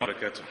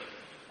barakatuh.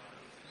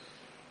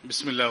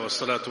 Bismillah wa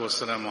salatu wa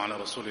salamu ala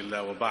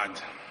rasulillah wa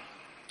ba'd.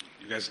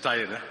 You guys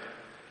tired, huh?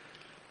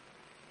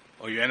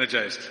 Or you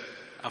energized?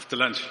 After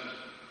lunch?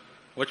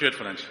 What you had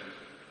for lunch?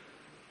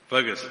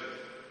 Burgers.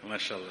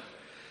 MashaAllah.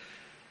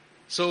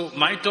 So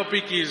my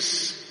topic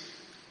is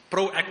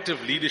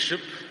proactive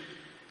leadership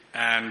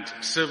and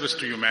service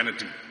to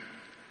humanity.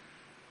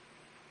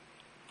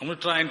 I'm going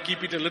to try and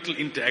keep it a little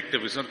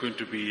interactive. It's not going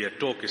to be a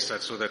talk as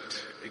such, so that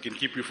it can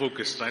keep you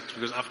focused, right?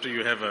 Because after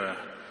you have a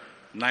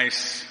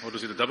nice,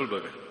 a double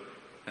burger,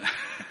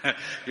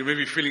 you may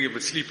be feeling a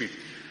bit sleepy.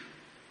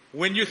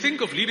 When you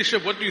think of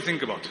leadership, what do you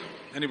think about?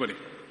 Anybody?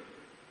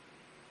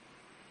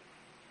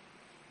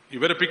 You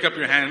better pick up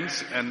your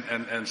hands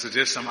and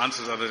suggest some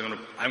answers. Otherwise,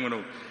 I'm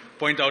going to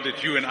point out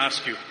at you and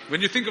ask you.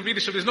 When you think of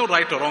leadership, there's no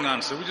right or wrong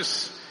answer. We're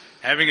just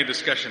having a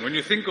discussion. When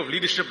you think of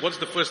leadership, what's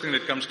the first thing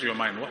that comes to your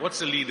mind?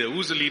 What's a leader?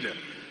 Who's a leader?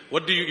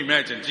 What do you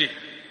imagine? Gee.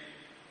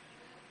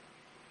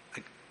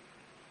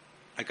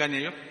 I can't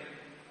hear you.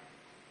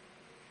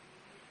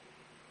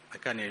 I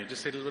can't hear you.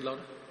 Just say it a little bit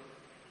louder.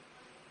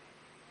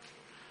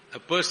 A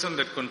person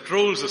that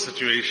controls the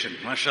situation.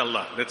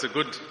 MashaAllah. That's a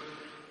good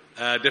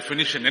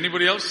definition.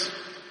 Anybody else?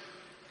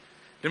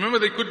 Remember,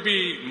 there could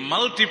be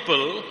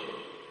multiple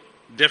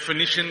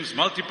definitions,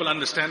 multiple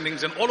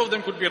understandings, and all of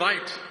them could be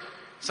right.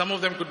 Some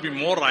of them could be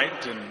more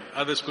right and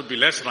others could be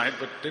less right,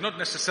 but they're not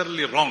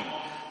necessarily wrong.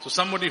 So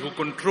somebody who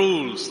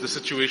controls the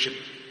situation.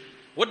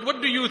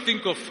 What do you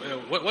think of,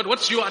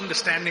 what's your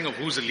understanding of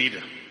who's a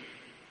leader?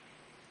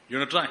 You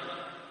want to try?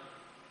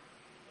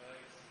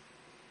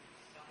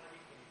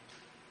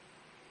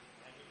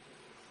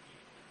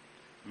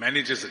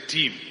 Manages a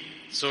team.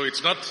 So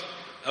it's not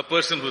a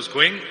person who's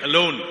going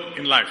alone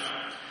in life.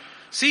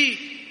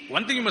 See,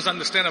 one thing you must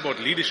understand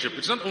about leadership,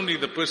 it's not only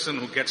the person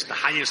who gets the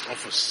highest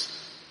office.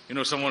 You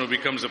know, someone who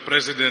becomes a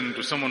president,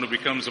 or someone who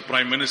becomes a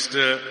prime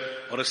minister,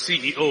 or a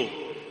CEO.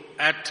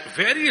 At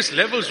various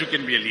levels you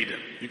can be a leader.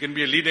 You can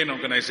be a leader in an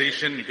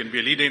organization, you can be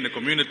a leader in a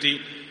community.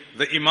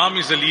 The imam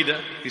is a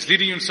leader, he's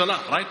leading you in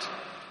salah,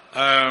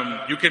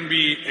 right? You can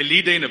be a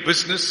leader in a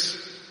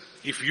business.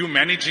 If you're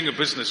managing a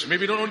business,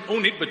 maybe you don't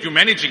own it, but you're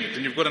managing it,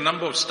 and you've got a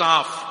number of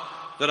staff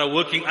that are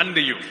working under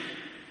you.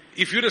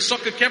 If you're a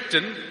soccer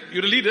captain,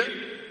 you're a leader.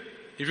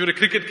 If you're a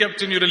cricket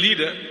captain, you're a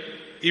leader.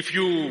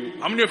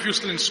 How many of you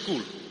still in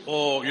school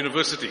or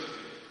university?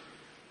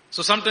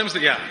 So sometimes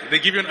they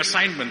give you an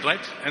assignment,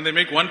 right? And they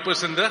make one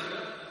person the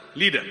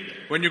leader.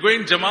 When you go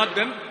in Jamaat,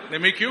 then they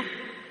make you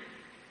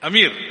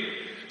Amir.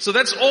 So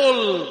that's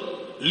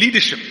all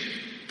leadership.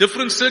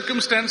 Different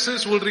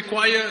circumstances will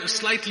require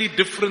slightly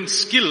different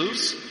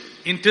skills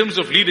in terms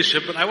of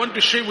leadership. But I want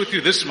to share with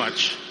you this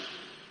much,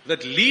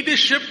 that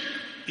leadership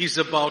is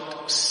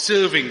about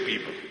serving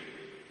people.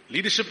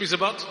 Leadership is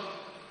about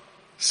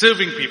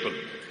serving people.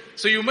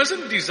 So you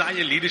mustn't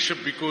desire leadership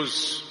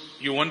because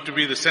you want to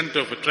be the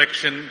center of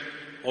attraction,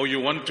 or you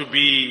want to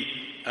be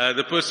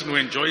the person who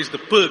enjoys the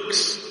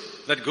perks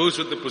that goes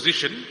with the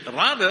position.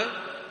 Rather,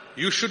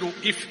 you should,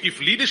 if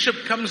leadership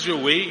comes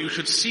your way, you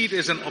should see it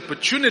as an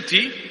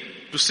opportunity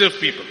to serve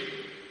people,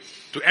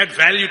 to add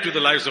value to the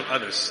lives of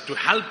others, to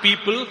help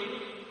people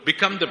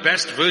become the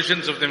best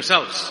versions of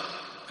themselves,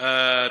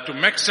 to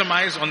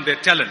maximize on their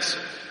talents.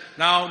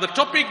 Now, the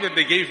topic that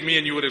they gave me,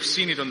 and you would have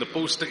seen it on the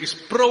poster, is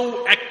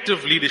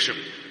proactive leadership.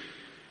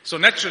 So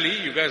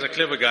naturally, you guys are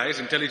clever guys,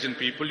 intelligent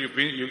people,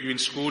 you're in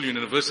school, you're in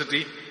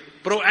university.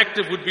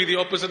 Proactive would be the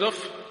opposite of?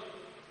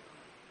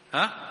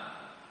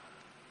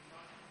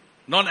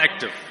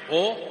 Non-active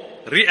or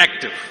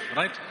reactive,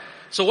 right?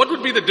 So what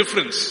would be the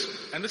difference?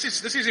 And this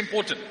is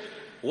important.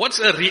 What's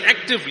a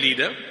reactive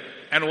leader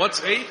and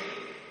what's a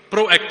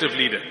proactive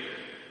leader?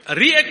 A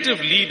reactive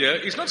leader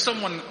is not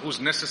someone who's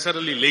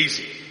necessarily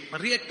lazy. A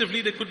reactive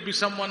leader could be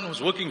someone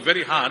who's working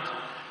very hard,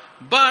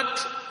 but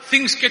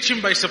things catch him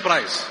by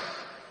surprise.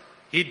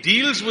 He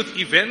deals with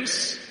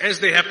events as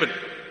they happen.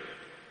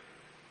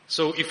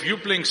 So if you're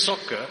playing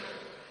soccer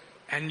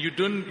and you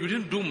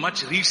didn't do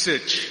much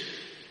research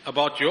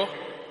about your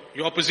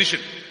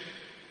opposition,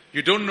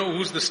 you don't know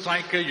who's the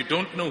striker, you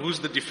don't know who's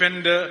the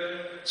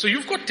defender. So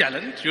you've got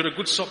talent, you're a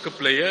good soccer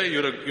player,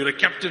 you're a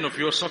captain of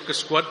your soccer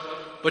squad,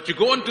 but you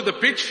go onto the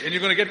pitch and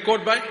you're going to get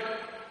caught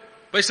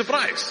by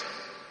surprise.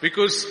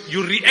 Because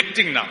you're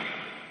reacting now.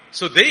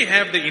 So they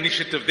have the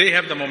initiative, they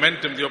have the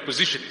momentum, the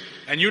opposition.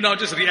 And you're now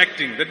just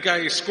reacting. That guy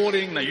is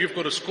scoring, now you've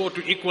got to score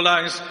to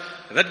equalize.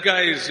 That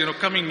guy is,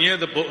 coming near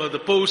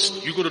the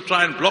post, you've got to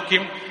try and block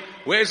him.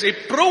 Whereas a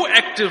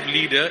proactive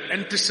leader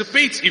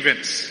anticipates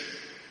events.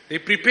 They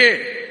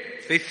prepare,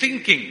 they're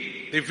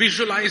thinking, they're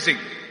visualizing.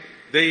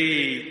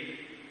 They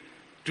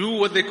do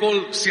what they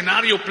call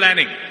scenario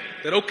planning.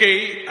 That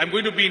okay, I'm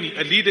going to be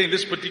a leader in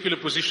this particular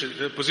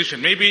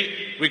position.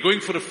 Maybe we're going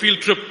for a field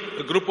trip,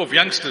 a group of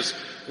youngsters.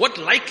 What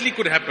likely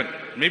could happen?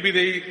 Maybe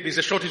there's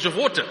a shortage of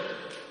water.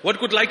 What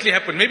could likely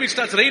happen? Maybe it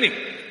starts raining.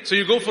 So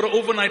you go for an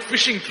overnight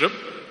fishing trip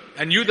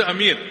and you're the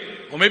Amir.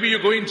 Or maybe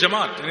you go in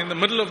Jamaat and in the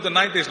middle of the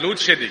night there's load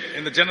shedding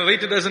and the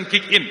generator doesn't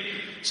kick in.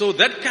 So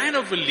that kind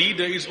of a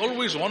leader is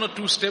always one or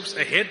two steps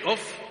ahead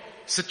of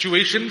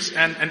situations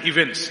and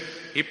events.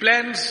 He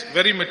plans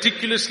very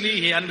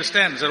meticulously. He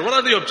understands that what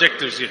are the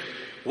objectives here?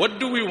 What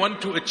do we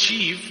want to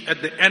achieve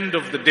at the end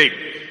of the day?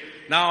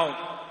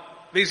 Now,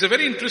 there's a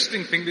very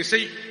interesting thing. They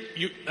say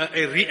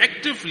a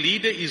reactive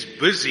leader is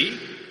busy,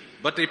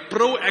 but a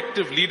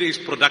proactive leader is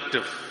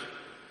productive.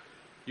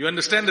 You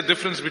understand the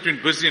difference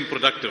between busy and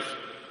productive?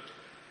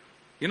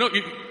 You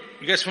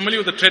guys familiar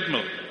with the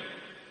treadmill?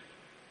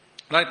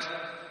 Right?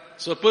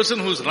 So a person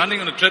who's running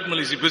on a treadmill,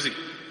 is he busy?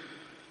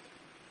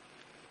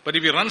 But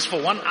if he runs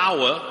for 1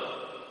 hour,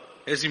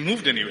 has he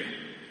moved anywhere?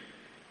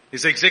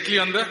 He's exactly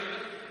on the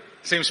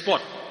same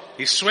spot.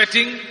 He's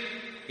sweating,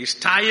 he's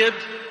tired,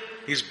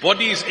 his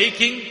body is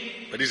aching,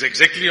 but he's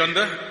exactly on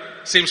the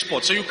same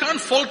spot. So you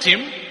can't fault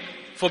him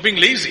for being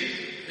lazy.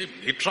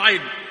 He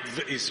tried,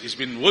 he's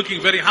been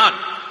working very hard.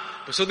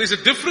 So there's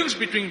a difference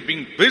between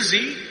being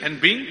busy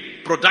and being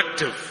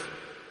productive.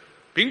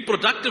 Being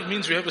productive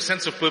means you have a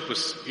sense of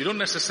purpose. You don't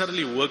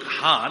necessarily work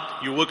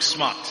hard, you work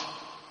smart.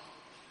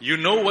 You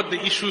know what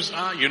the issues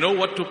are, you know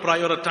what to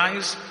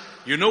prioritize,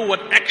 you know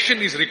what action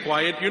is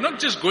required. You're not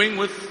just going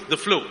with the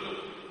flow.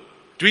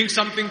 Doing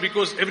something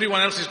because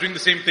everyone else is doing the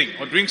same thing,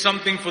 or doing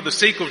something for the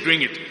sake of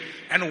doing it.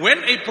 And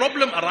when a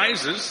problem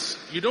arises,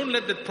 you don't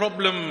let that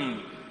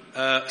problem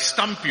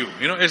stump you,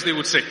 as they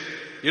would say.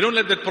 You don't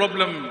let that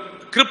problem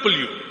cripple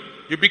you.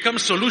 You become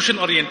solution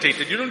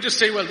orientated. You don't just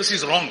say, well, this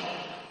is wrong.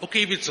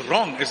 Okay, if it's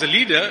wrong, as a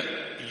leader,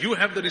 you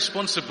have the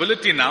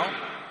responsibility now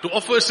to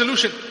offer a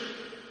solution.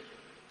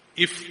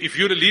 If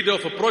you're a leader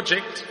of a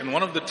project and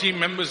one of the team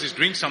members is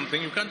doing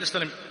something, you can't just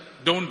tell him,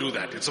 don't do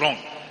that, it's wrong.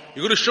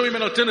 You've got to show him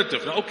an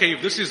alternative. Now, okay,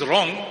 if this is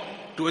wrong,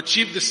 to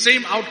achieve the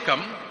same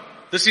outcome,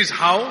 this is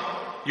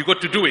how you got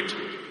to do it.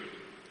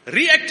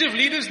 Reactive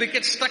leaders, they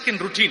get stuck in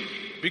routine.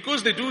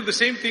 Because they do the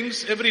same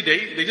things every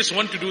day, they just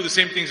want to do the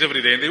same things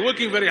every day. And they're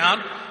working very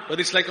hard, but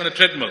it's like on a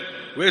treadmill.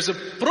 Whereas a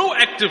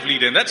proactive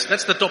leader, and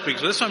that's the topic.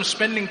 So that's why I'm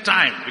spending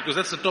time, because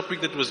that's the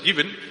topic that was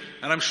given.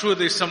 And I'm sure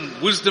there's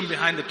some wisdom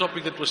behind the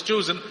topic that was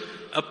chosen.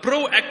 A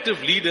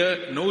proactive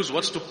leader knows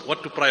what to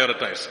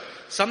prioritize.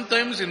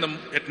 Sometimes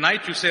at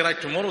night you say, right,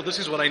 tomorrow this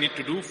is what I need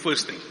to do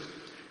first thing.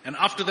 And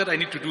after that I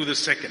need to do this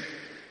second.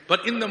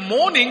 But in the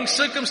morning,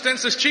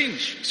 circumstances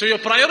change. So your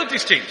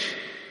priorities change.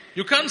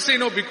 You can't say,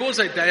 no,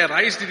 because I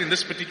diarized it in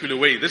this particular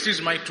way. This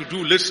is my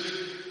to-do list.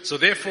 So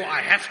therefore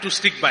I have to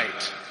stick by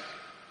it.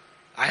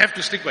 I have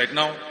to stick by it.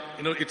 Now,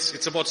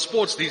 it's about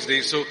sports these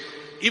days. So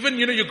even,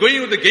 you're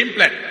going with a game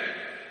plan.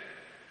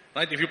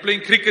 Right? If you're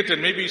playing cricket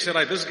and maybe you say,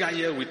 right, this guy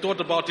here, we thought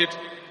about it.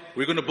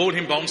 We're going to bowl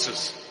him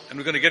bounces and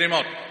we're going to get him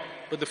out.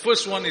 But the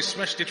first one, he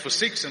smashed it for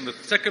 6 and the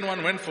second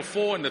one went for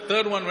 4 and the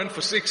third one went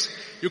for 6.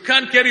 You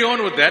can't carry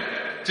on with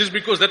that just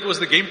because that was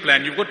the game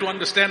plan. You've got to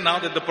understand now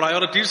that the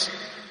priorities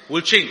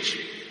will change.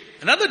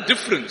 Another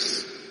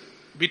difference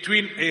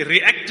between a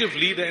reactive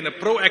leader and a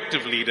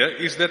proactive leader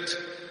is that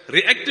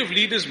reactive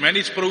leaders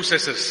manage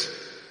processes.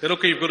 That,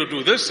 okay, you've got to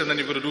do this and then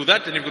you've got to do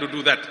that and you've got to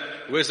do that.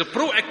 Whereas a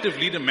proactive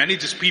leader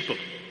manages people.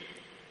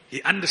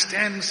 He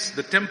understands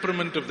the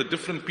temperament of the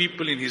different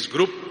people in his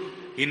group.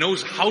 He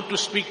knows how to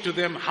speak to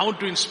them, how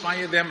to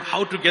inspire them,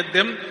 how to get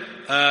them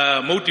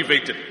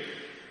motivated.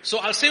 So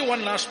I'll say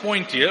one last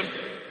point here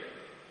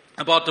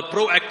about a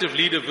proactive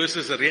leader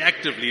versus a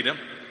reactive leader.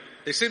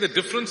 They say the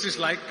difference is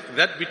like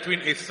that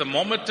between a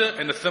thermometer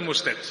and a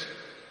thermostat.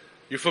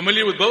 You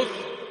familiar with both?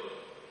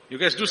 You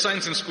guys do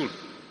science in school.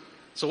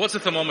 So what's a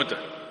thermometer?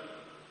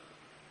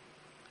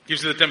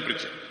 Gives you the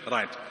temperature.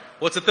 Right.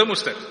 What's a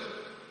thermostat?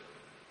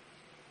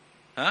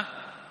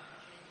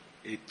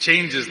 It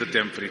changes the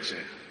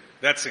temperature.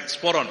 That's it.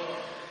 Spot on.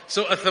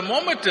 So a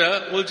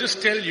thermometer will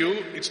just tell you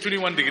it's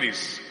 21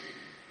 degrees.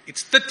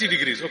 It's 30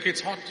 degrees. Okay,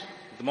 it's hot.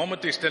 The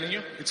thermometer is telling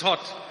you it's hot.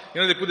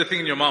 They put the thing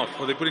in your mouth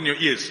or they put it in your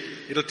ears.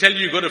 It'll tell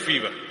you got a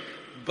fever.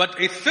 But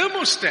a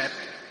thermostat,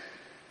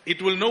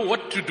 it will know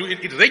what to do.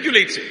 It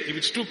regulates it. If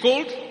it's too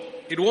cold,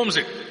 it warms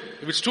it.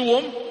 If it's too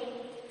warm,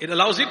 it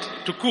allows it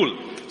to cool.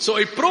 So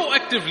a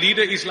proactive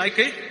leader is like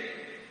a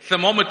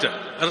thermometer.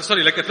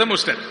 Like a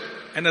thermostat.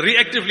 And a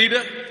reactive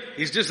leader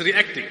is just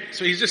reacting.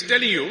 So he's just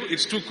telling you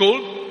it's too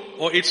cold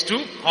or it's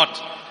too hot.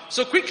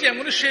 So quickly I'm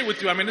going to share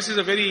with you, this is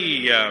a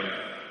very,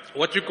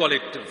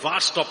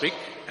 vast topic,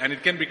 and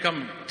it can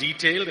become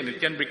detailed and it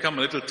can become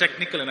a little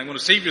technical, and I'm going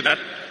to save you that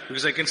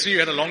because I can see you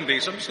had a long day.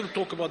 So I'm just going to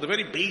talk about the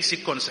very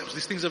basic concepts.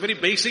 These things are very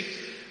basic,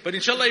 but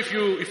inshallah if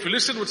you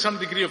listen with some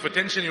degree of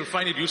attention, you'll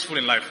find it useful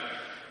in life.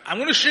 I'm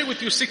going to share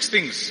with you 6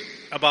 things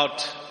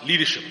about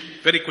leadership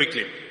very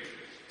quickly.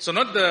 So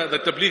not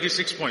the Tablighi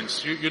 6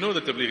 points. You know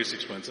the Tablighi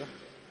 6 points, huh?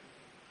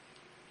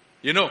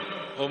 You know,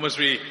 or must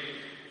we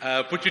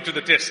put you to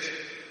the test?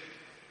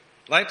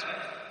 Right?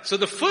 So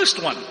the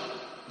first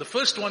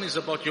one is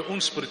about your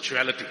own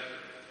spirituality.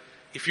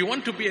 If you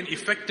want to be an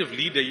effective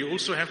leader, you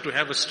also have to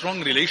have a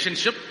strong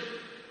relationship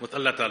with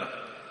Allah Ta'ala.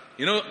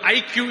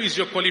 IQ is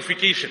your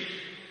qualification.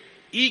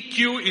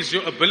 EQ is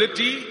your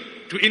ability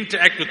to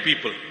interact with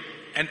people.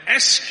 And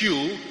SQ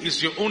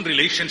is your own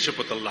relationship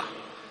with Allah.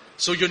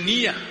 So your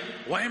niyyah,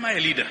 why am I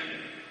a leader?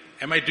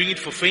 Am I doing it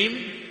for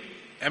fame?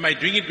 Am I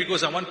doing it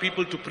because I want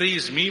people to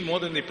praise me more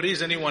than they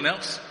praise anyone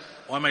else?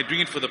 Or am I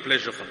doing it for the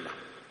pleasure of Allah?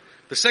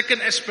 The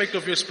second aspect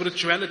of your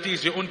spirituality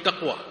is your own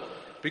taqwa.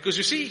 Because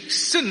you see,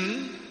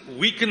 sin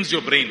weakens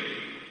your brain.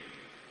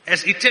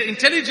 As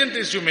intelligent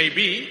as you may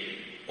be,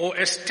 or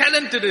as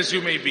talented as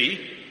you may be,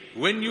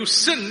 when you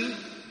sin,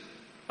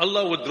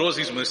 Allah withdraws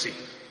His mercy.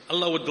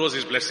 Allah withdraws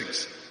His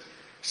blessings.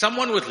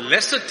 Someone with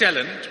lesser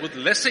talent, with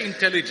lesser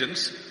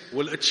intelligence,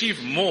 will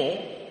achieve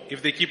more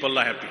if they keep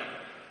Allah happy.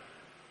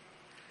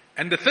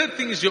 And the third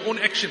thing is your own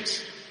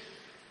actions.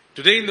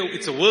 Today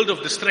it's a world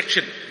of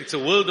distraction. It's a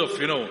world of,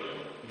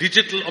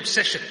 digital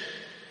obsession.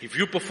 If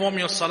you perform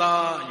your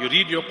salah, you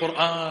read your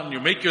Quran, you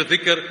make your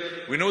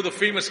dhikr. We know the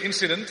famous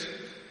incident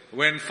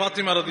when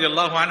Fatima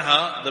radiallahu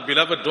anha, the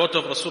beloved daughter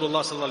of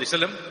Rasulullah sallallahu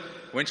alaihi wasallam,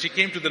 when she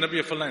came to the Nabi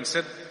of Allah and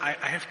said, I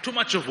have too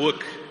much of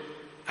work.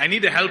 I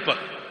need a helper.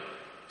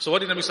 So what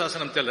did Nabi sallallahu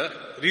alaihi wasallam tell her?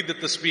 Read the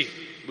tasbih,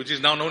 which is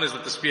now known as the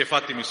tasbih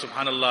Fatimi.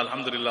 Subhanallah,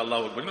 alhamdulillah,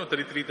 Allahu Akbar.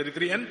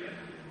 33 and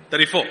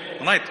 34.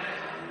 Right?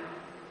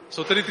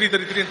 So 33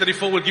 and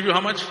 34 will give you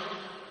how much?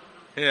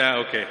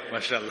 Yeah, okay.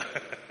 MashaAllah.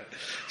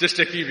 Just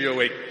to keep you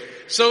awake.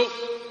 So,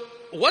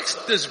 what's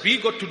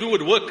tasbih got to do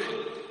with work?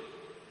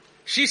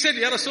 She said,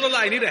 Ya Rasulullah,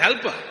 I need a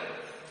helper.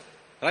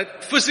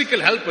 Right?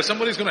 Physical helper.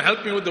 Somebody's going to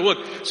help me with the work.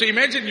 So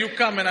imagine you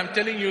come and I'm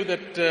telling you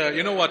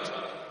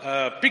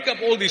that, pick up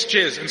all these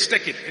chairs and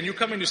stack it. And you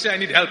come and you say, I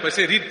need help. I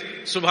say, read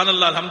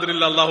Subhanallah,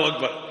 alhamdulillah, Allahu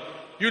Akbar.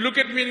 You look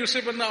at me and you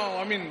say, but now,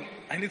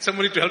 I need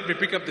somebody to help me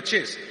pick up the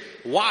chairs.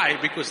 Why?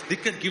 Because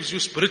dhikr gives you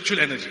spiritual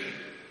energy.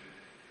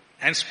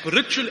 And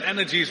spiritual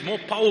energy is more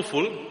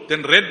powerful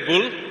than Red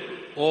Bull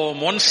or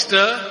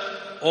Monster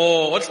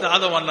or what's the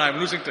other one now? I'm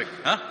losing track.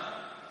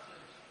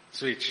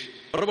 Switch.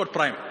 What about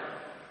Prime?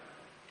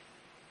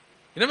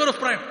 You never heard of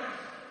Prime?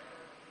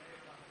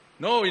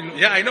 No,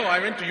 I know. I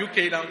went to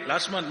UK now.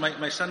 Last month,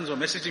 my sons were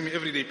messaging me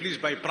every day, please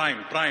buy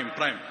Prime.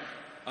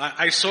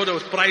 I saw the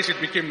price, it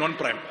became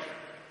non-Prime.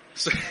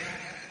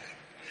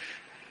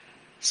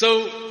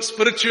 So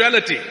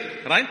spirituality,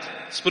 right?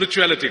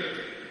 Spirituality.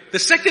 The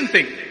second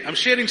thing, I'm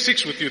sharing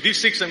 6 with you. These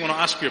 6 I'm going to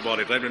ask you about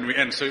it, right, when we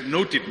end. So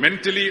note it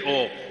mentally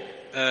or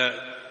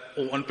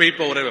on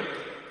paper or whatever.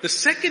 The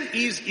second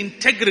is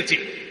integrity.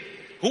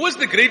 Who was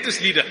the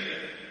greatest leader?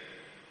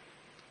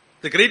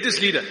 The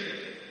greatest leader.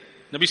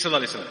 Nabi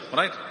sallallahu alaihi wasallam,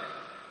 right?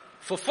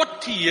 For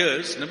 40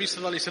 years, Nabi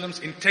sallallahu alaihi wasallam's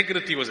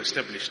integrity was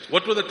established.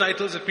 What were the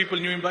titles that people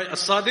knew him by?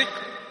 As-Sadiq,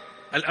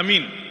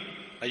 Al-Amin.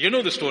 You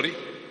know the story.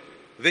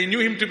 They knew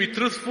him to be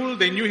truthful,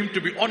 they knew him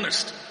to be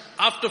honest.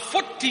 After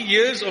 40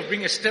 years of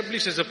being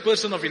established as a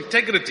person of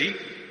integrity,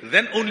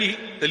 then only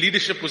the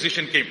leadership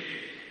position came.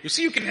 You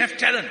see, you can have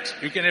talent,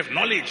 you can have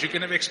knowledge, you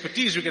can have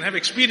expertise, you can have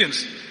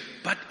experience.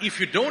 But if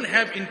you don't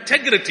have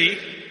integrity,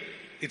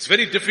 it's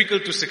very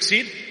difficult to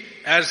succeed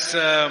as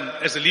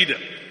a leader.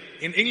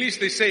 In English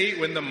they say,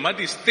 when the mud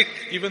is thick,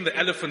 even the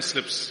elephant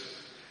slips.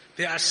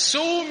 There are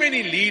so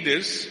many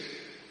leaders,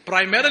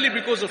 primarily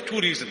because of 2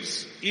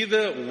 reasons.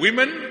 Either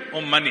women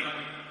or money.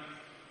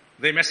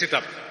 They mess it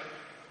up.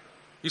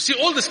 You see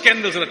all the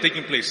scandals that are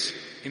taking place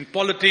in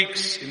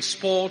politics, in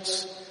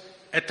sports,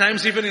 at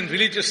times even in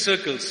religious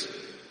circles.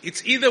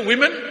 It's either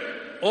women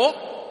or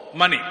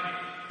money.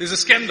 There's a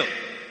scandal.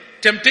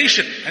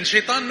 Temptation. And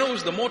shaitan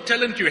knows the more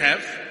talent you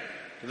have,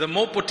 the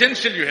more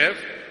potential you have,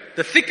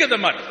 the thicker the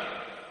mud.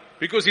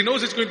 Because he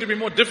knows it's going to be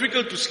more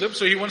difficult to slip,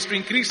 so he wants to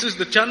increase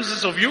the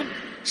chances of you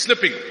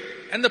slipping.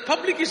 And the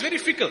public is very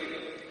fickle.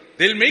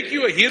 They'll make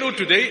you a hero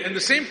today, and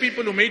the same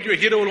people who made you a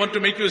hero will want to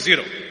make you a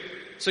zero.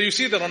 So you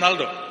see the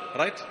Ronaldo,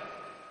 right?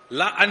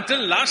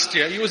 Until last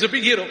year, he was a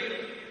big hero.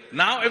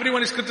 Now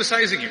everyone is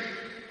criticizing him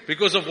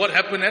because of what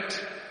happened at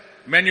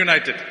Man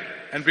United.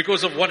 And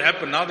because of what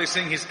happened, now they're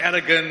saying he's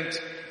arrogant,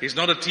 he's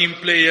not a team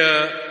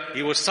player,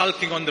 he was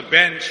sulking on the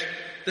bench.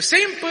 The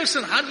same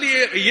person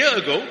hardly a year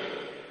ago,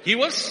 he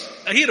was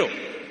a hero.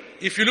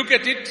 If you look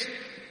at it,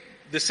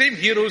 the same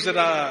heroes that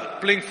are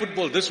playing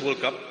football this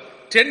World Cup,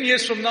 10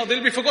 years from now,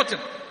 they'll be forgotten.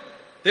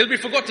 They'll be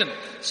forgotten.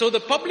 So the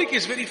public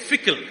is very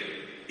fickle.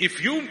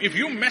 If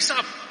you mess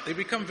up, they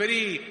become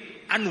very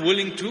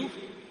unwilling to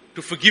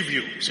forgive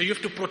you. So you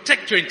have to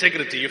protect your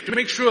integrity. You have to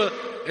make sure,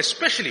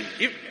 especially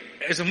if,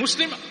 as a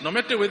Muslim, no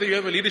matter whether you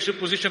have a leadership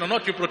position or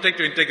not, you protect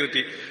your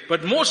integrity.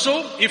 But more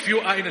so if you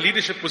are in a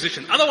leadership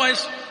position.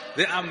 Otherwise,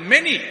 there are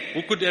many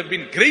who could have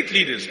been great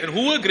leaders and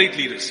who were great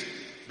leaders,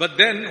 but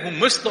then who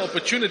missed the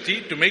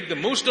opportunity to make the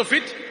most of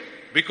it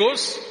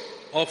because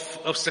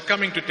of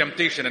succumbing to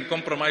temptation and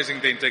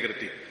compromising their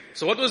integrity.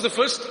 So what was the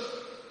first?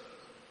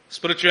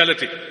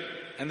 Spirituality.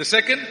 And the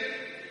second?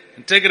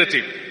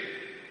 Integrity.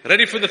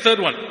 Ready for the third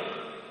one?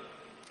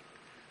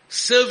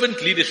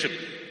 Servant leadership.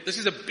 This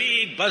is a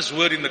big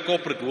buzzword in the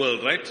corporate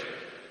world, right?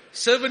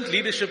 Servant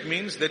leadership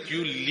means that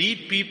you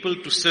lead people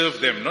to serve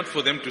them, not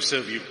for them to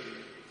serve you.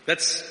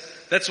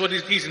 That's what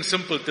it is in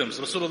simple terms.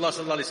 Rasulullah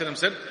sallallahu alaihi wasallam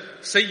said,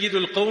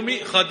 Sayyidul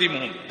Qawmi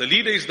Khadimuhum. The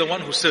leader is the one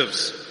who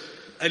serves.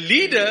 A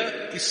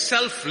leader is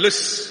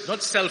selfless,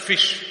 not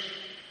selfish.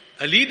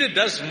 A leader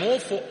does more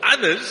for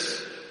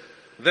others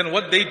than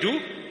what they do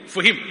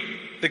for him.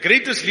 the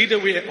greatest leader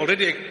we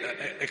already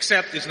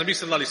accept is Nabi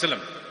Sallallahu Alaihi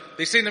Wasallam.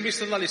 They say Nabi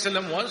Sallallahu Alaihi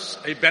Wasallam was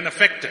a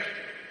benefactor.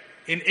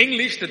 In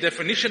English, the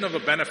definition of a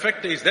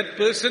benefactor is that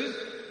person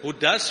who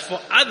does for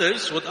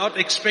others without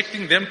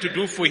expecting them to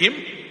do for him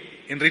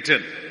in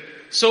return.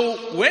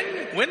 So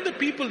when the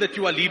people that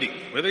you are leading,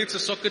 whether it's a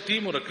soccer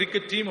team or a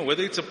cricket team, or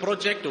whether it's a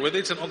project, or whether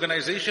it's an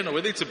organization, or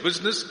whether it's a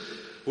business,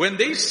 when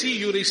they see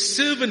you're a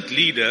servant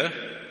leader,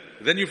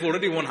 then you've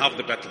already won half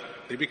the battle.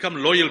 They become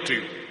loyal to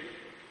you.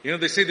 You know,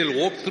 they say they'll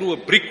walk through a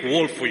brick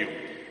wall for you.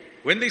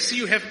 When they see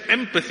you have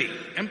empathy,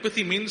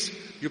 empathy means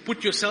you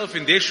put yourself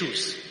in their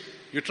shoes.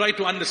 You try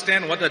to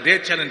understand what are their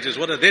challenges,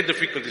 what are their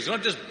difficulties. You're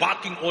not just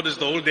barking orders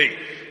the whole day.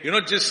 You're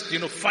not just,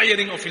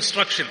 firing of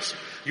instructions.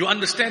 You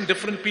understand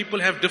different people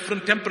have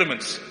different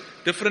temperaments.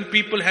 Different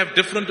people have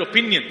different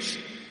opinions.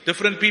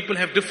 Different people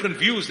have different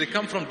views. They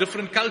come from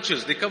different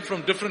cultures. They come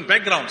from different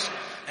backgrounds.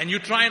 And you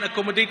try and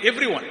accommodate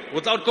everyone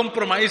without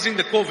compromising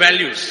the core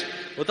values,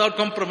 without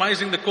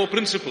compromising the core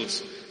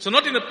principles. So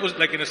not in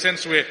a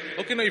sense where,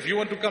 okay, now if you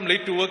want to come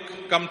late to work,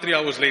 come 3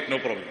 hours late, no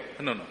problem.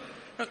 No.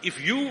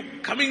 If you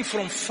coming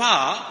from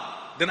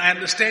far, then I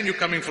understand you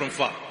coming from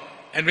far.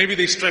 And maybe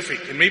there's traffic,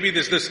 and maybe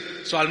there's this.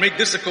 So I'll make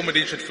this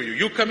accommodation for you.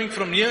 You coming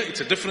from near,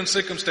 it's a different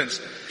circumstance.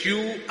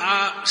 You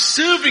are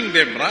serving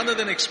them rather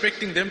than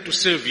expecting them to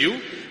serve you,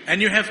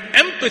 and you have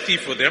empathy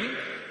for them,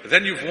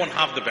 then you've won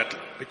half the battle.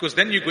 Because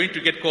then you're going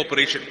to get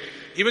cooperation.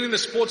 Even in the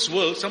sports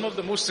world, some of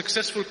the most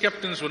successful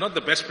captains were not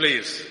the best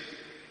players.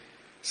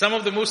 Some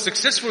of the most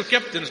successful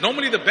captains,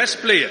 normally the best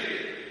player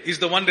is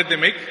the one that they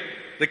make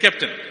the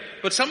captain.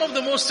 But some of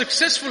the most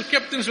successful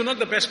captains were not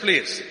the best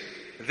players.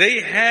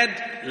 They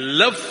had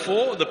love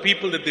for the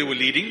people that they were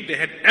leading. They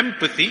had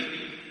empathy,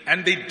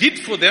 and they did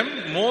for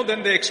them more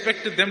than they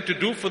expected them to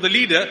do for the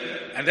leader,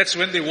 and that's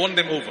when they won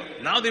them over.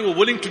 Now they were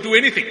willing to do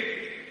anything.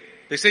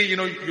 They say,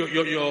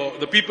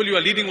 the people you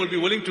are leading will be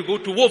willing to go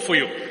to war for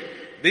you.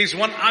 There's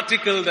one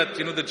article that,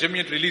 the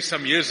Jamiat released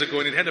some years ago,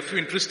 and it had a few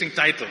interesting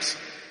titles.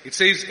 It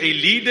says, a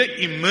leader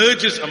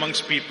emerges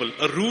amongst people,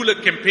 a ruler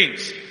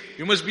campaigns.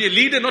 You must be a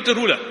leader, not a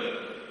ruler.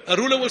 A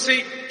ruler will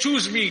say,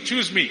 choose me,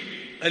 choose me.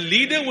 A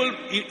leader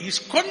his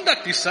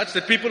conduct is such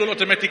that people will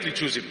automatically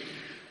choose him.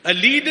 A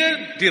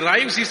leader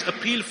derives his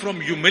appeal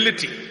from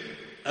humility.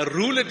 A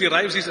ruler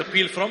derives his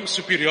appeal from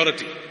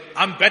superiority.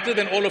 I'm better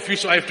than all of you,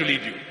 so I have to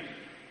lead you.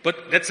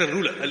 But that's a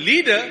ruler. A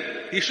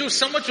leader, he shows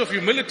so much of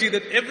humility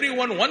that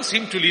everyone wants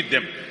him to lead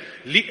them.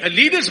 A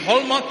leader's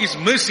hallmark is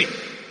mercy.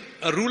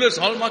 A ruler's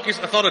hallmark is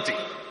authority.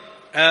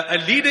 A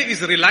leader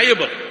is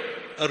reliable.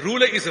 A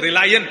ruler is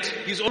reliant.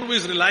 He's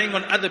always relying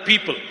on other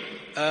people.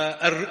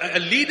 A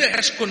leader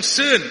has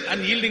concern,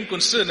 unyielding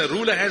concern. A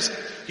ruler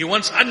he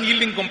wants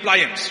unyielding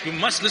compliance. You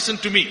must listen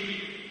to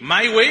me.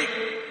 My way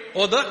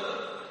or the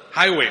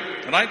highway.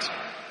 Right?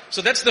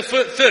 So that's the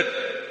third,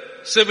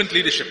 servant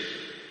leadership.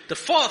 The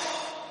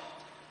fourth,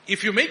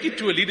 if you make it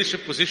to a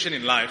leadership position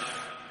in life,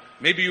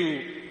 maybe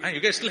you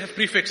guys still have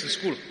prefects in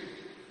school.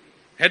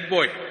 Head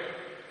boy.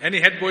 Any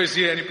head boys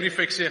here? Any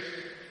prefects here?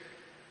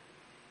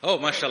 Oh,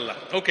 mashallah.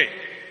 Okay.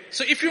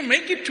 So if you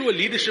make it to a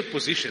leadership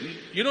position,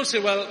 you don't say,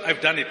 well,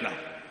 I've done it now.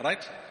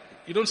 Right?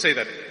 You don't say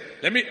that.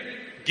 Let me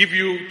give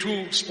you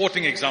 2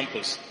 sporting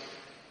examples.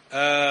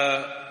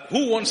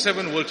 Who won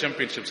 7 world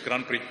championships,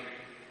 Grand Prix?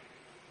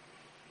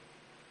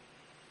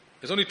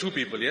 There's only 2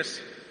 people, yes?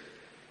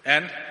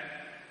 And?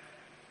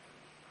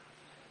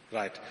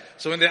 Right.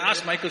 So when they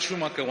asked Michael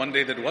Schumacher one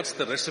day that what's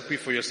the recipe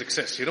for your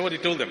success? You know what he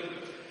told them?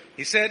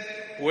 He said,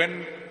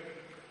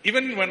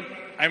 even when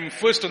I'm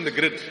first on the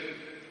grid,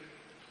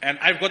 and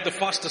I've got the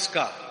fastest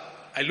car,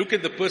 I look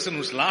at the person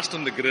who's last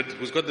on the grid,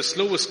 who's got the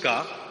slowest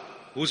car,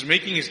 who's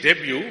making his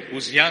debut,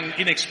 who's young,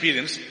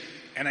 inexperienced,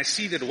 and I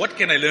see that what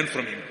can I learn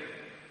from him?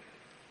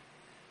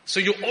 So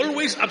you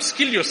always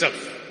upskill yourself,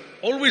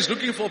 always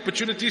looking for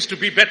opportunities to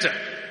be better.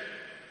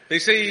 They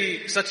say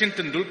Sachin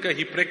Tendulkar,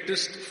 he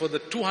practiced for the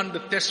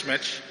 200th test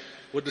match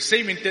with the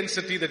same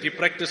intensity that he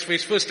practiced for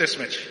his first test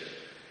match.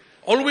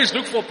 Always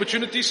look for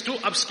opportunities to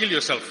upskill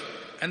yourself.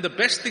 And the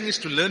best thing is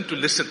to learn to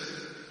listen,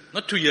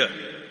 not to hear.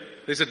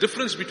 There's a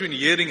difference between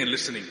hearing and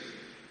listening.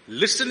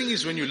 Listening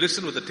is when you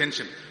listen with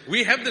attention.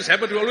 We have this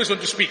habit, we always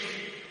want to speak.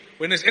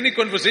 When there's any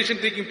conversation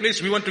taking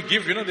place, we want to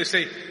give, they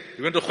say,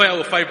 we want to khoy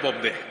our 5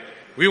 bob there.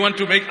 We want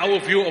to make our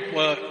view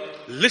of,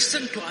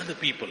 listen to other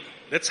people.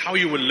 That's how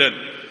you will learn.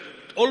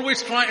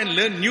 Always try and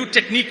learn new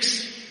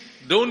techniques.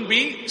 Don't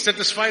be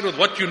satisfied with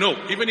what you know,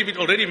 even if it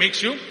already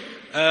makes you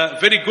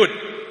very good.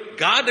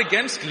 Guard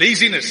against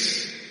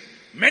laziness.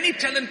 Many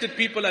talented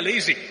people are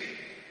lazy.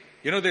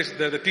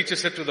 The teacher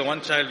said to the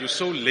one child, you're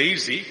so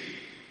lazy.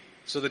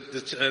 So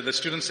the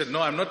student said,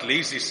 no, I'm not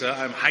lazy, sir.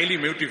 I'm highly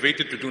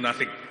motivated to do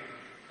nothing.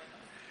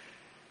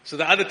 So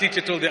the other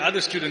teacher told the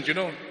other student,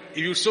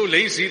 you're so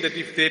lazy that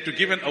if they're to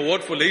give an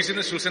award for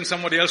laziness, you'll send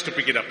somebody else to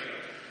pick it up.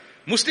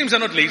 Muslims are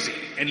not lazy,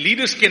 and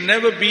leaders can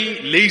never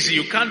be lazy.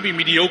 You can't be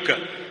mediocre.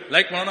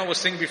 Like Maulana was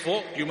saying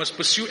before, you must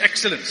pursue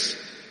excellence.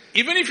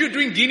 Even if you're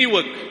doing dini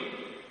work,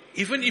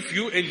 even if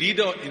you're a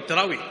leader in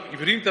Taraweeh, if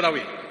you're reading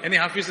Taraweeh, any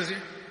Hafizas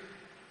here?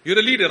 You're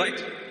a leader, right?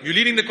 You're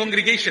leading the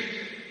congregation.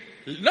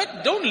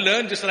 Don't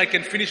learn just so I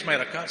can finish my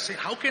rak'ah. Say,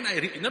 how can I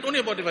read? Not only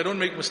about if I don't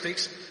make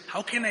mistakes,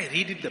 how can I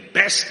read it the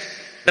best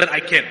that I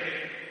can?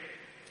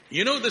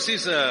 You know, this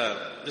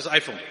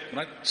iPhone,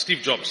 right? Steve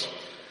Jobs.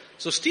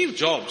 So Steve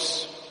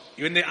Jobs,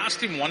 when they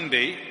asked him one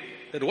day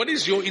that what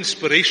is your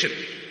inspiration?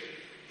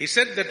 He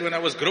said that when I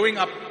was growing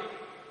up,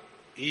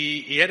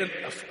 he had an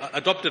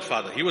adopted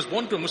father. He was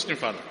born to a Muslim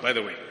father, by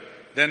the way.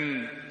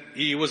 Then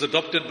he was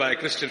adopted by a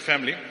Christian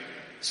family.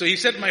 So he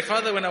said, my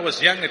father, when I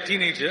was young, a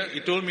teenager,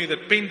 he told me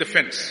that paint the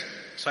fence.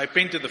 So I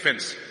painted the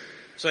fence.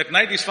 So at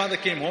night his father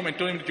came home and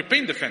told him, did you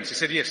paint the fence? He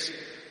said, yes.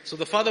 So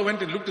the father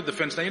went and looked at the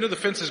fence. Now you know the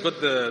fence has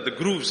got the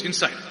grooves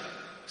inside.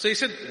 So he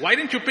said, why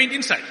didn't you paint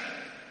inside?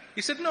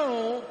 He said,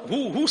 no,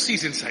 who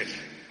sees inside?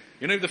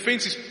 You know, if the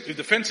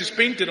fence is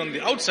painted on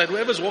the outside,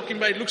 whoever's walking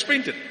by, it looks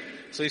painted.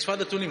 So his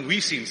father told him, we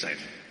see inside.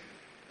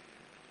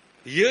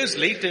 Years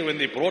later, when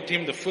they brought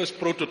him the first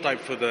prototype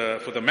for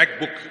the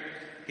MacBook,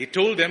 he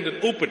told them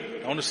that open,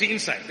 I want to see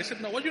inside. They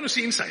said, no, what do you want to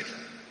see inside?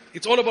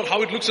 It's all about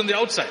how it looks on the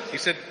outside. He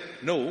said,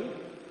 no,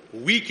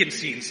 we can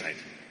see inside.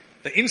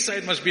 The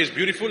inside must be as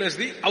beautiful as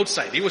the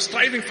outside. He was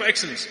striving for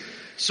excellence.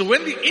 So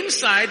when the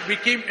inside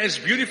became as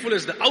beautiful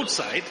as the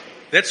outside,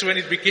 that's when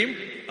it became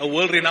a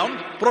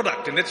world-renowned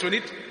product. And that's when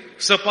it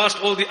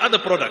surpassed all the other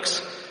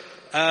products.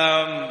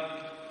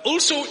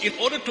 Also, in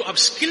order to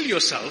upskill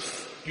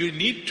yourself, you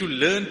need to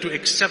learn to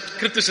accept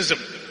criticism.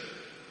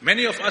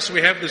 Many of us,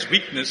 we have this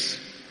weakness.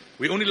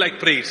 We only like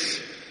praise.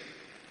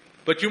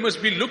 But you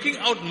must be looking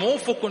out more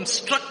for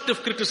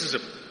constructive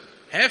criticism.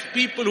 Have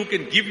people who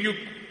can give you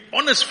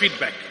honest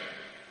feedback.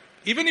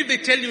 Even if they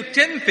tell you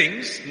 10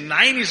 things,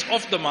 9 is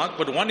off the mark,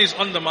 but 1 is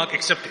on the mark,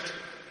 accept it.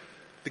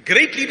 The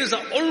great leaders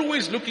are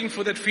always looking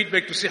for that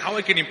feedback to say how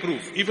I can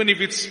improve, even if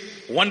it's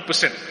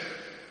 1%.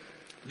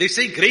 They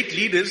say great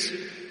leaders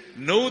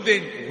know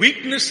their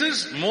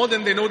weaknesses more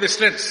than they know their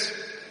strengths.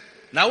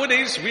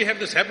 Nowadays, we have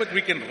this habit,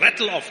 we can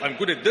rattle off, I'm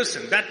good at this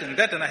and that,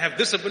 and I have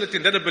this ability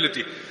and that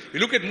ability. You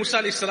look at Musa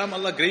alayhi salam,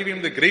 Allah gave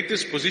him the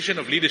greatest position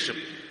of leadership.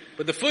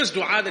 But the first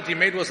dua that he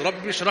made was,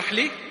 Rabbi shrah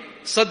li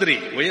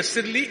sadri, wa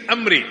yassir li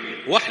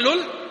amri,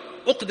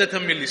 wahlul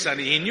uqdatam min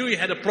lisani. He knew he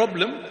had a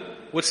problem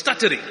with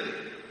stuttering.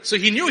 So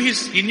he knew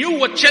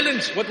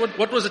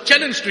what was a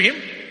challenge to him,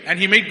 and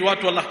he made dua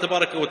to Allah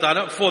tabaraka wa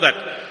ta'ala for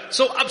that.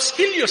 So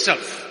upskill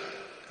yourself.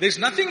 There's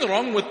nothing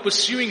wrong with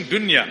pursuing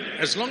dunya,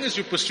 as long as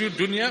you pursue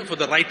dunya for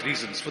the right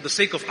reasons, for the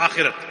sake of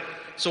akhirat.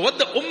 So what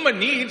the ummah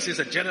needs is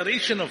a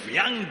generation of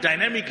young,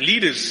 dynamic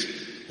leaders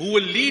who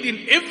will lead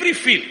in every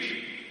field,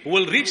 who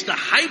will reach the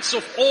heights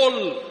of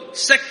all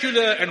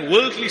secular and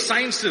worldly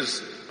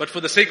sciences, but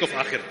for the sake of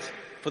akhirat,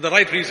 for the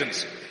right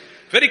reasons.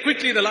 Very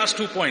quickly, the last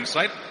 2 points,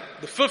 right?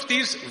 The fifth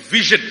is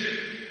vision.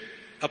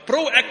 A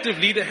proactive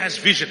leader has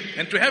vision.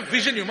 And to have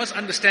vision, you must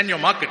understand your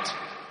market.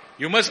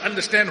 You must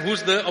understand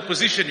who's the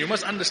opposition. You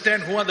must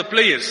understand who are the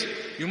players.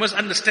 You must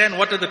understand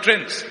what are the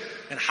trends.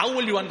 And how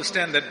will you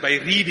understand that? By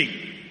reading.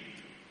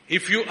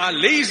 If you are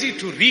lazy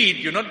to read,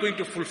 you're not going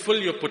to fulfill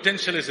your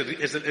potential as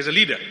a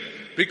leader.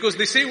 Because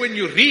they say when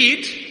you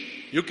read,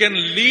 you can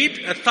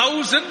lead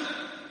 1,000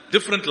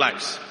 different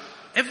lives.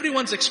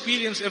 Everyone's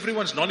experience,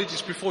 everyone's knowledge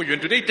is before you.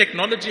 And today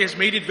technology has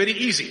made it very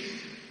easy.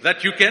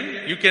 That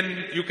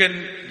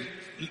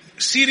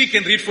Siri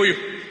can read for you.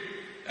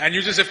 And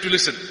you just have to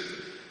listen.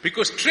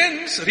 Because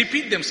trends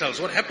repeat themselves.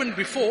 What happened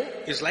before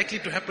is likely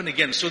to happen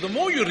again. So the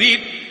more you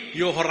read,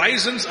 your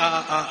horizons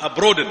are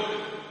broadened.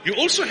 You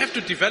also have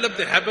to develop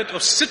the habit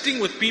of sitting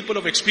with people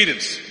of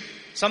experience.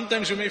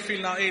 Sometimes you may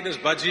feel, hey, there's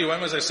Baji, why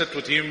must I sit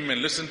with him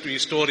and listen to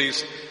his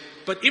stories?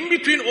 But in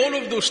between all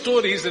of those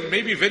stories that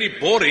may be very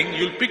boring,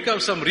 you'll pick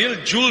up some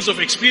real jewels of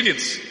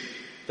experience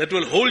that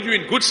will hold you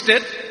in good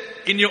stead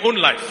in your own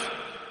life.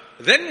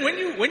 Then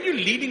when you're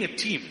leading a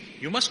team,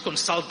 you must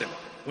consult them.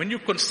 When you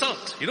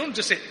consult, you don't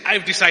just say,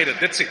 I've decided,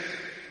 that's it.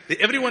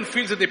 Everyone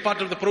feels that they're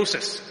part of the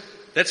process.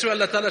 That's why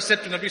Allah Ta'ala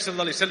said to Nabi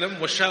Sallallahu Alaihi Wasallam,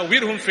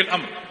 وَشَاوِرْهُمْ فِي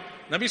الْأَمْرِ.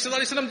 Nabi Sallallahu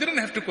Alaihi Wasallam didn't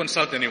have to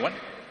consult anyone,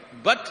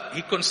 but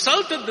he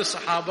consulted the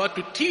Sahaba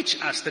to teach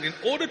us that in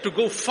order to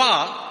go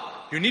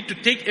far, you need to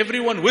take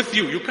everyone with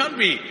you. You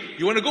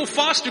want to go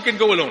fast, you can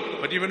go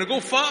alone. But you want to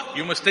go far,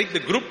 you must take the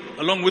group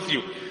along with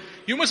you.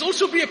 You must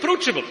also be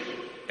approachable.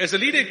 As a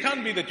leader, it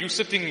can't be that you're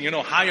sitting,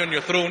 high on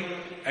your throne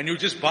and you're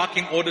just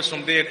barking orders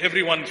from there and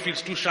everyone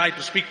feels too shy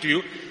to speak to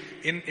you.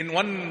 In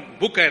one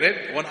book I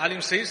read, one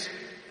alim says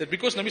that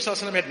because Nabi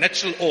Sallallahu Alaihi Wasallam had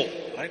natural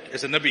awe, right,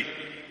 as a Nabi,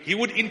 he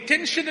would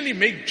intentionally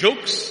make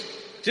jokes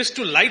just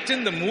to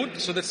lighten the mood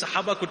so that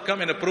Sahaba could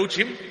come and approach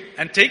him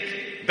and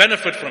take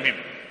benefit from him.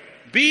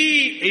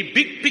 Be a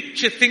big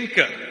picture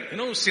thinker,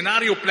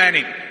 scenario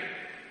planning.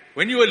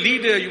 When you're a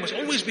leader, you must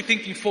always be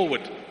thinking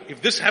forward.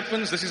 If this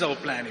happens, this is our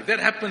plan. If that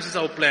happens, this is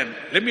our plan.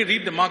 Let me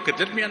read the market.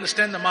 Let me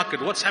understand the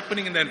market. What's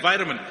happening in the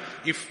environment?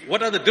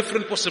 What are the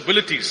different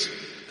possibilities?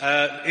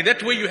 In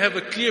that way, you have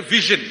a clear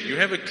vision. You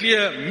have a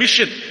clear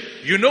mission.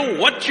 You know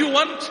what you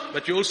want,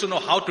 but you also know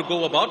how to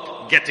go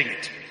about getting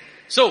it.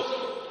 So,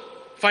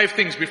 5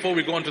 things before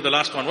we go on to the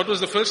last one. What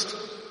was the first?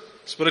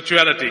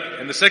 Spirituality.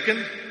 And the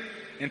second?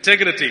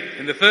 Integrity.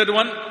 And the third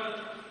one?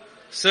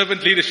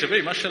 Servant leadership.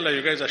 Hey, mashallah,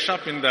 you guys are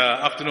sharp in the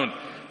afternoon.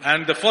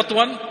 And the fourth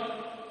one,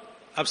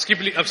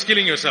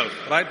 upskilling yourself,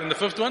 right? And the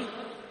fifth one,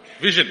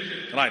 vision,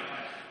 right?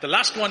 The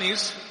last one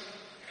is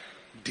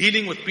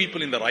dealing with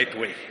people in the right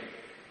way.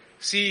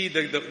 See,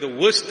 the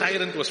worst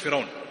tyrant was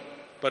Firaun.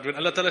 But when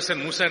Allah Ta'ala sent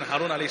Musa and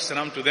Harun alayhi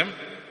salam to them,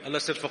 Allah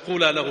said,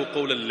 فَقُولَا لَهُ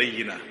قَوْلًا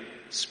لَيِّنًا.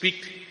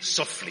 Speak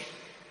softly.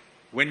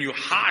 When you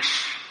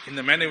harsh in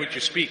the manner which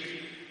you speak,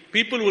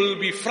 people will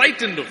be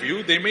frightened of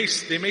you. They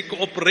may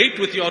cooperate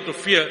with you out of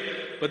fear,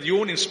 but you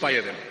won't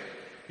inspire them.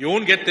 You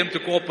won't get them to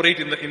cooperate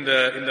in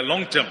the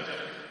long term.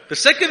 The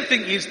second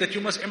thing is that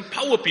you must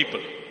empower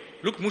people.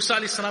 Look, Musa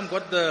alayhi salam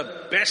got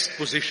the best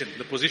position,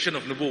 the position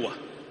of Nubuwah.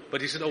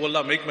 But he said, oh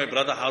Allah, make my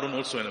brother Harun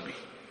also a Nabi.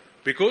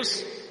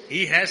 Because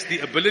he has the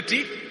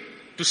ability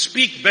to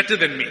speak better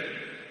than me.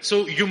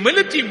 So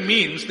humility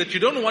means that you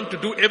don't want to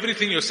do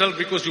everything yourself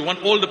because you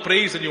want all the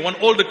praise and you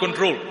want all the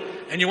control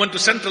and you want to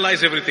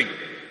centralize everything.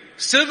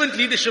 Servant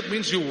leadership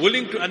means you're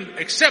willing to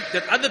accept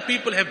that other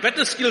people have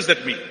better skills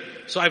than me.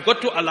 So I've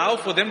got to allow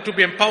for them to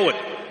be empowered.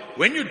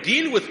 When you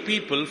deal with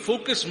people,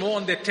 focus more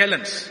on their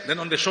talents than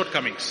on their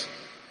shortcomings.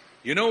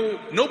 You know,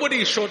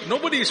 nobody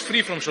is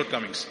free from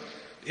shortcomings.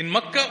 In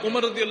Makkah,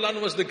 Umar radiallahu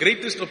anhu was the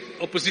greatest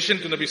opposition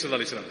to Nabi sallallahu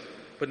alaihi wasallam.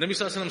 But Nabi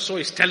sallallahu alaihi wasallam saw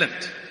his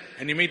talent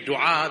and he made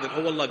dua that,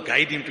 oh Allah,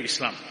 guide him to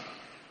Islam.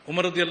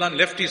 Umar radiallahu anhu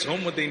left his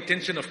home with the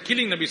intention of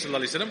killing Nabi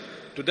sallallahu alaihi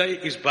wasallam. Today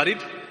he's buried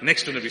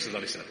next to Nabi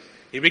sallallahu alaihi wasallam.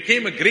 He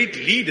became a great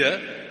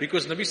leader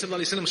because Nabi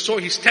sallallahu alaihi wasallam saw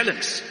his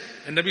talents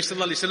and Nabi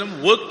sallallahu alaihi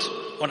wasallam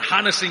worked on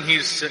harnessing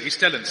his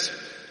talents.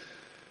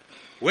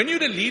 When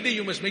you're a leader,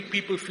 you must make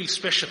people feel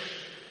special.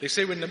 They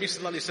say when Nabi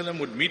sallallahu alaihi wasallam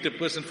would meet a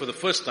person for the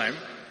first time,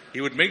 he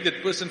would make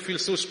that person feel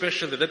so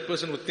special that that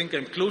person would think,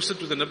 I'm closer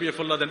to the Nabi of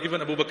Allah than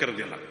even Abu Bakr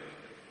radiallahu anhu.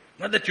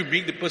 Not that you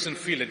make the person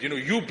feel that,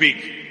 you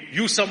big,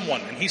 you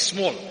someone, and he's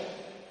small.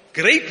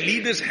 Great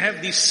leaders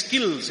have these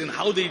skills in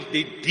how they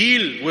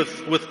deal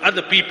with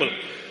other people.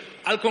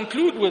 I'll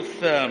conclude with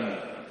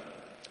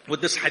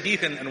this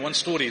hadith and one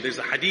story. There's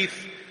a hadith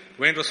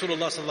when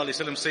Rasulullah sallallahu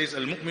alaihi wasallam says,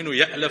 Al-mu'minu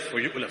ya'laf wa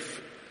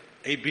yu'laf.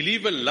 A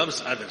believer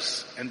loves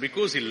others, and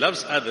because he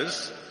loves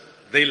others,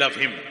 they love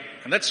him.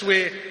 And that's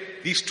where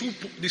these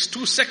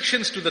two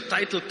sections to the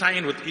title tie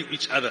in with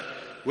each other.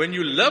 When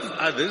you love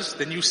others,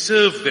 then you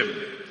serve them.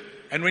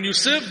 And when you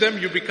serve them,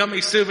 you become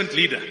a servant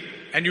leader.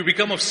 And you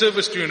become of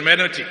service to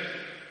humanity.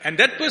 And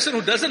that person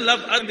who doesn't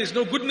love others, there's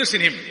no goodness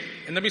in him.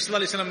 And Nabi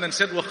sallallahu alaihi wasallam then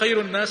said,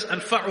 وَخَيْرُ النَّاسِ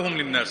أَنْفَعُهُمْ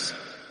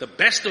لِلنَّاسِ. The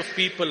best of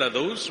people are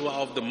those who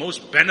are of the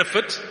most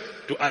benefit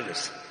to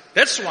others.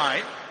 That's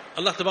why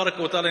Allah Tabaraka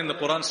wa Ta'ala in the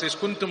Quran says,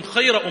 Kuntum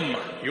khayra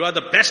ummah. You are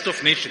the best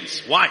of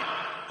nations. Why?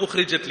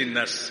 Ukhrijat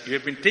linnas. You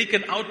have been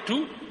taken out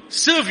to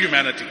serve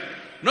humanity.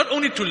 Not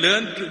only to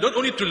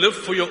live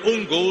for your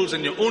own goals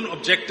and your own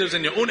objectives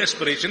and your own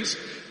aspirations,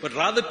 but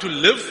rather to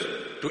live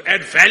to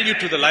add value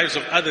to the lives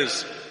of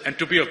others and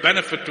to be of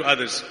benefit to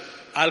others.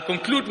 I'll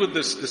conclude with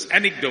this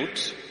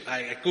anecdote.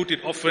 I quote it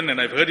often and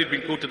I've heard it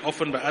being quoted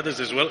often by others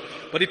as well.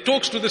 But it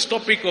talks to this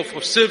topic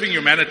of serving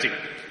humanity.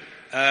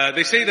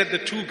 They say that the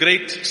two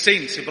great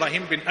saints,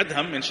 Ibrahim bin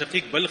Adham and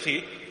Shaqiq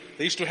Balkhi,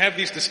 they used to have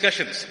these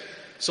discussions.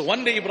 So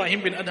one day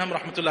Ibrahim bin Adham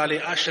rahmatullah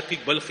alayhi asked Shaqiq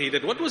Balkhi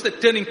that what was the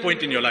turning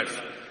point in your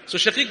life? So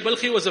Shaqiq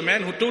Balkhi was a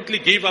man who totally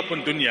gave up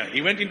on dunya.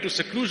 He went into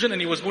seclusion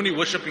and he was only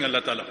worshipping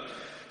Allah Ta'ala.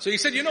 So he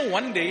said,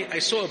 one day I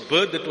saw a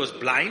bird that was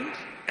blind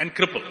and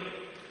crippled.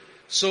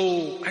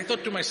 So I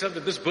thought to myself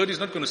that this bird is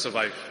not going to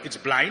survive. It's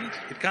blind,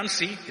 it can't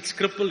see, it's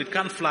crippled, it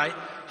can't fly.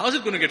 How is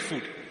it going to get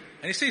food?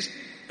 And he says,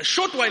 a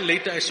short while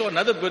later I saw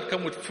another bird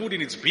come with food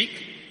in its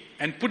beak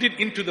and put it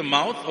into the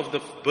mouth of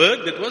the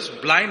bird that was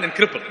blind and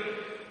crippled.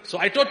 So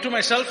I thought to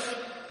myself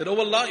that, oh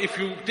Allah, if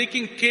you're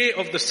taking care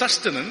of the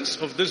sustenance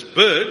of this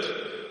bird,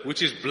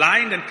 which is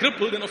blind and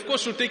crippled, then of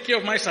course you'll take care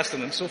of my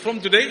sustenance. So from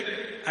today,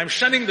 I'm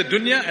shunning the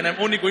dunya and I'm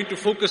only going to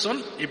focus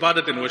on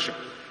ibadat and worship.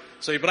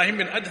 So Ibrahim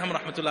bin Adham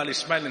rahmatullah alayhi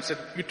smiled and said,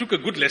 you took a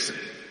good lesson.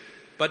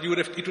 But it would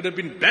have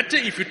been better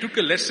if you took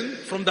a lesson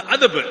from the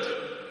other bird.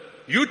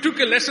 You took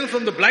a lesson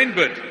from the blind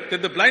bird,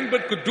 that the blind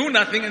bird could do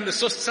nothing and the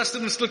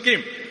sustenance still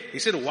came. He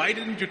said, why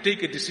didn't you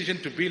take a decision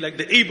to be like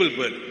the able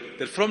bird?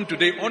 That from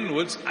today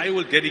onwards, I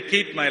will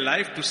dedicate my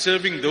life to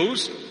serving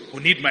those who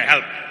need my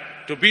help.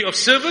 To be of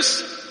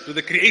service to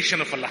the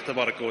creation of Allah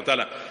Tabaraka wa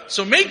Ta'ala.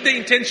 So make the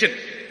intention,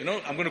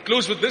 I'm going to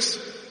close with this.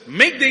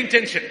 Make the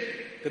intention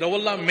that, oh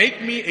Allah,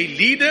 make me a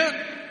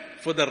leader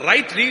for the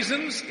right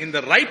reasons, in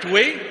the right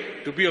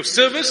way, to be of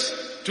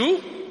service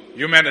to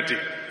humanity.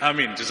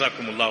 Ameen.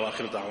 Jazakumullah wa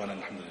akhiru da'wana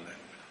alhamdulillah.